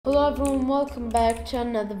everyone, welcome back to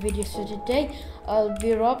another video. So today I'll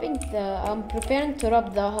be I'm preparing to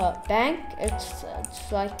rob the bank. It's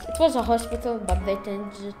like, it was a hospital but they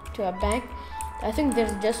changed it to a bank. I think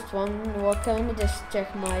there's just one worker. Let me just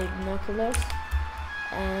check my binoculars.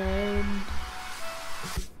 And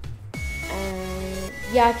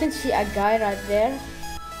yeah, I can see a guy right there.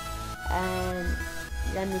 And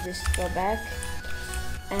let me just go back.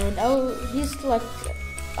 And oh, he's like,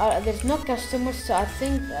 there's no customers, so I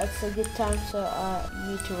think it's a good time to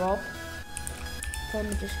me to rob. Let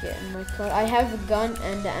me just get in my car. I have a gun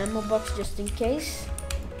and the ammo box just in case.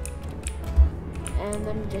 And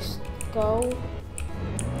let me just go.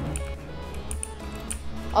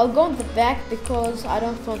 I'll go in the back because I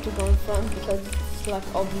don't want to go in front because it's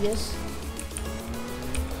like obvious.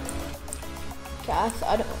 Okay,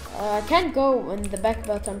 I can't go in the back,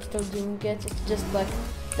 but I'm still doing it. It's just like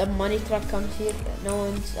the money truck comes here. No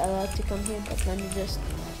one's allowed to come here, but let me just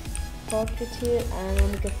park it here and let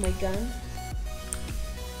me get my gun.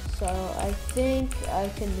 So I think I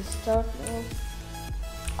can start now.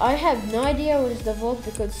 I have no idea where is the vault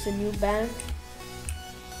because it's a new bank.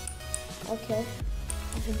 Okay,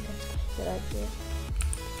 I think that's a good idea.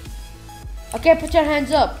 Okay, put your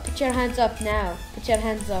hands up. Put your hands up now. Put your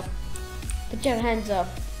hands up. Put your hands up.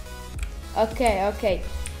 Okay.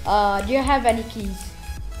 Do you have any keys?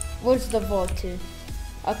 Where's the vault to?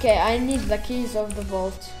 Okay, I need the keys of the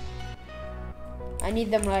vault. I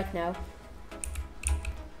need them right now.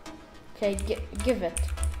 Okay, give it.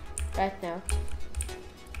 Right now.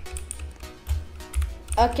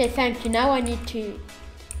 Okay, thank you. Now I need to...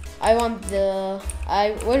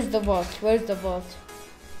 where's the vault? Where's the vault?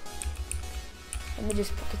 Let me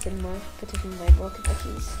just put it in my pocket, the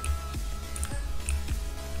keys.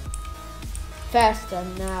 Faster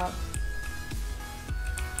now.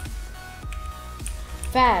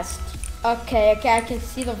 Fast. Okay, I can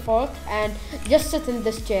see the vault and just sit in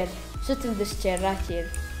this chair. Sit in this chair right here.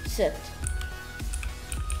 Sit.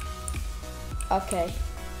 Okay.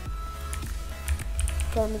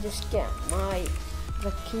 Let me just get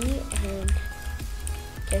the key and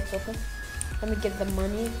okay, it's open. Let me get the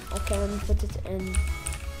money. Okay, let me put it in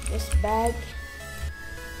this bag.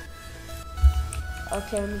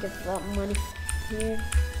 Okay, let me get that money here.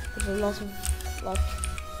 There's a lot of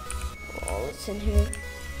wallets in here.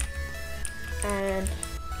 And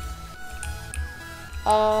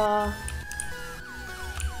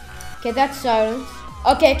okay, that's silent.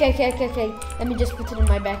 Okay. Let me just put it in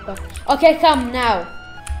my backpack. Okay, come now.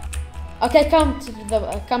 Okay, come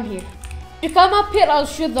here. If you come up here, I'll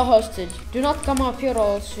shoot the hostage. Do not come up here or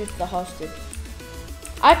I'll shoot the hostage.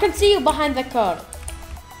 I can see you behind the car.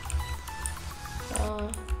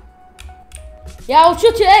 Yeah, I'll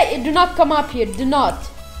shoot you. Hey, do not come up here. Do not.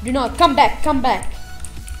 Come back.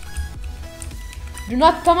 Do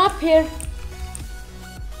not come up here.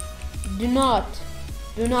 Do not.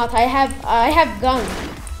 I have gun.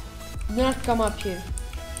 Do not come up here.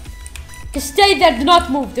 Just stay there. Do not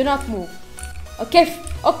move. Okay.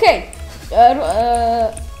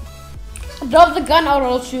 Drop the gun or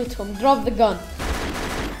I'll shoot him. Drop the gun.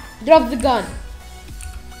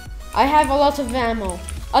 I have a lot of ammo.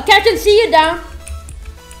 Okay, I can see you down.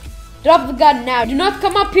 Drop the gun now. Do not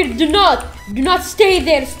come up here. Do not stay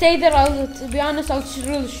there. To be honest, I'll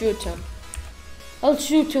really shoot him. I'll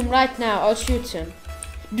shoot him right now. I'll shoot him.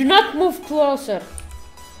 Do not move closer.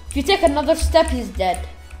 If you take another step, he's dead.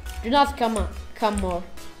 Do not come more.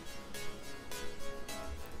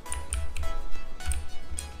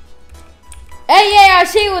 Hey, I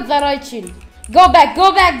see you with the right shield. Go back.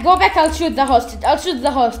 I'll shoot the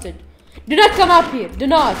hostage. Do not come up here. Do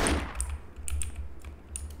not.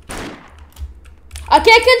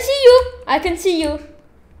 Okay, I can see you.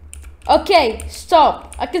 Okay,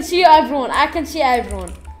 stop. I can see everyone.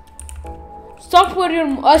 Stop where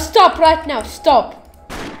you're. Stop right now. Stop.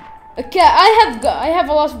 Okay, I have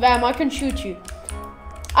a lot of ammo. I can shoot you.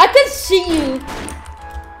 I can see you.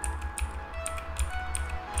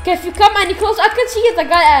 Okay, if you come any close, I can see you, the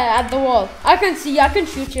guy at the wall. I can see you. I can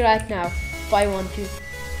shoot you right now if I want to.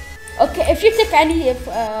 Okay, if you take any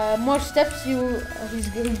more steps, he's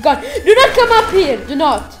gone. Do not come up here. Do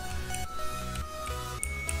not.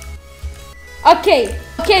 Okay,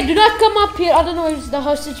 do not come up here. I don't know where the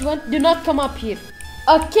hostage went. Do not come up here.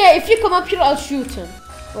 Okay, if you come up here, I'll shoot him.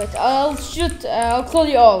 Wait, I'll kill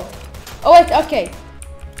you all. Oh wait, okay.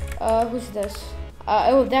 Who's this?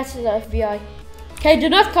 Oh, that's the FBI. Okay, do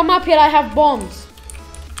not come up here. I have bombs.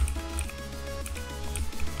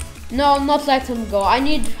 No, I'll not let him go. I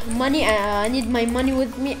need money. I need my money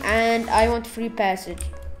with me, and I want free passage.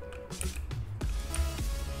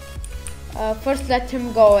 First, let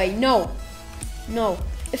him go away. No.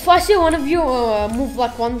 If I see one of you move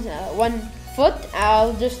like one foot,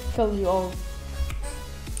 I'll just kill you all.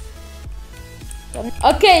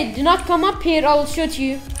 Okay, do not come up here, I'll shoot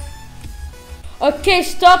you. Okay,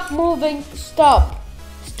 stop moving, stop.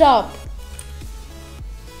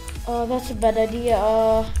 Oh, that's a bad idea.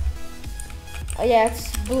 Yeah,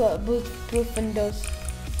 it's bulletproof windows.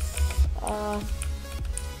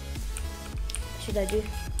 Should I do?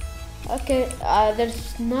 Okay,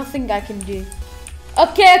 there's nothing I can do.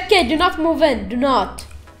 Okay, do not move in, do not.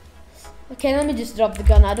 Okay, let me just drop the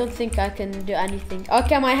gun. I don't think I can do anything.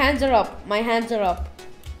 Okay, my hands are up.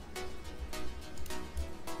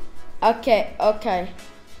 Okay.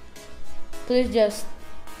 Please just...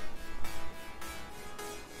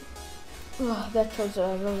 Oh, that was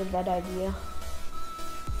a really bad idea.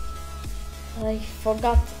 I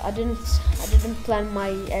forgot. I didn't plan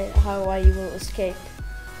my how I will escape.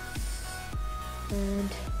 And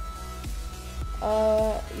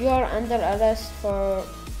you are under arrest for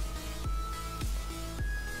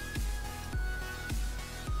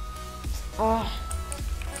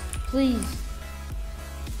please.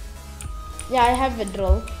 Yeah, I have a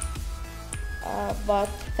drill, but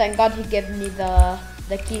thank God he gave me the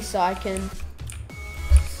key so I can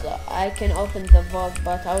open the vault.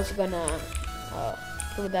 But I was gonna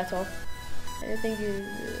pull that off. I think you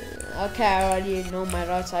okay, I already know my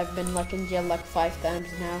routes. I've been like in jail like 5 times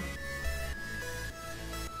now.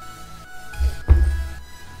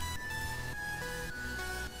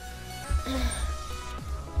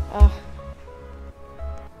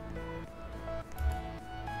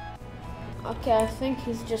 Okay, I think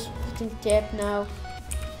he's just putting tape now.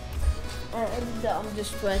 And I'm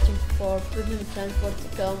just waiting for prison transport to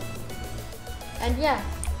come. And yeah,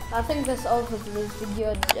 I think that's all for today's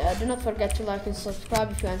video. Do not forget to like and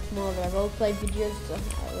subscribe if you want more roleplay videos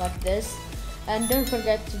like this. And don't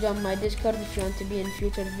forget to join my Discord if you want to be in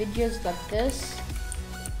future videos like this.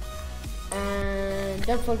 And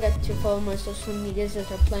don't forget to follow my social medias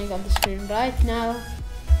that are playing on the screen right now.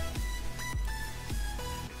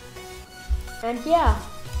 And yeah,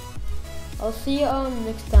 I'll see you all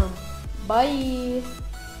next time. Bye.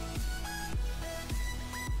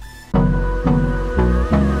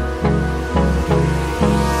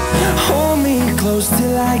 Hold me close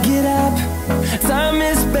till I get up. Time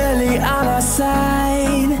is barely on our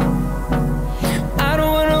side. I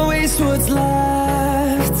don't wanna waste what's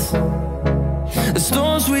left. The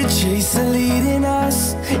storms we chase are leading us.